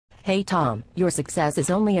Hey Tom, your success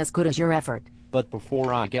is only as good as your effort. But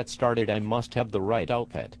before I get started, I must have the right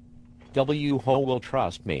outfit. Ho will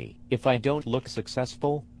trust me if I don't look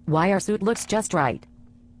successful. Why, our suit looks just right.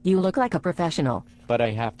 You look like a professional. But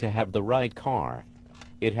I have to have the right car.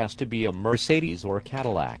 It has to be a Mercedes or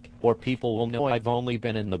Cadillac, or people will know I've only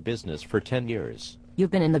been in the business for 10 years.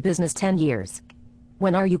 You've been in the business 10 years.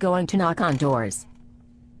 When are you going to knock on doors?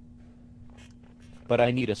 But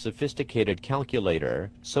I need a sophisticated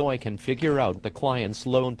calculator so I can figure out the client's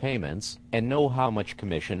loan payments and know how much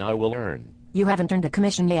commission I will earn. You haven't earned a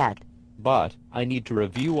commission yet. But I need to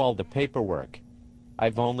review all the paperwork.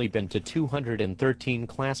 I've only been to 213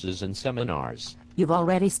 classes and seminars. You've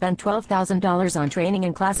already spent $12,000 on training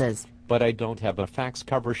and classes. But I don't have a fax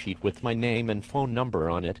cover sheet with my name and phone number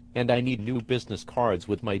on it, and I need new business cards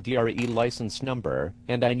with my DRE license number,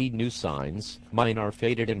 and I need new signs. Mine are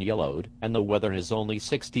faded and yellowed, and the weather is only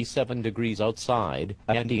 67 degrees outside,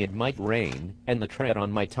 and it might rain, and the tread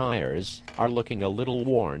on my tires are looking a little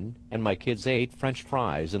worn, and my kids ate French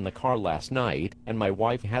fries in the car last night, and my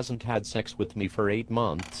wife hasn't had sex with me for 8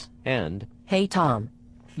 months, and... Hey Tom.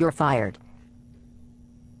 You're fired.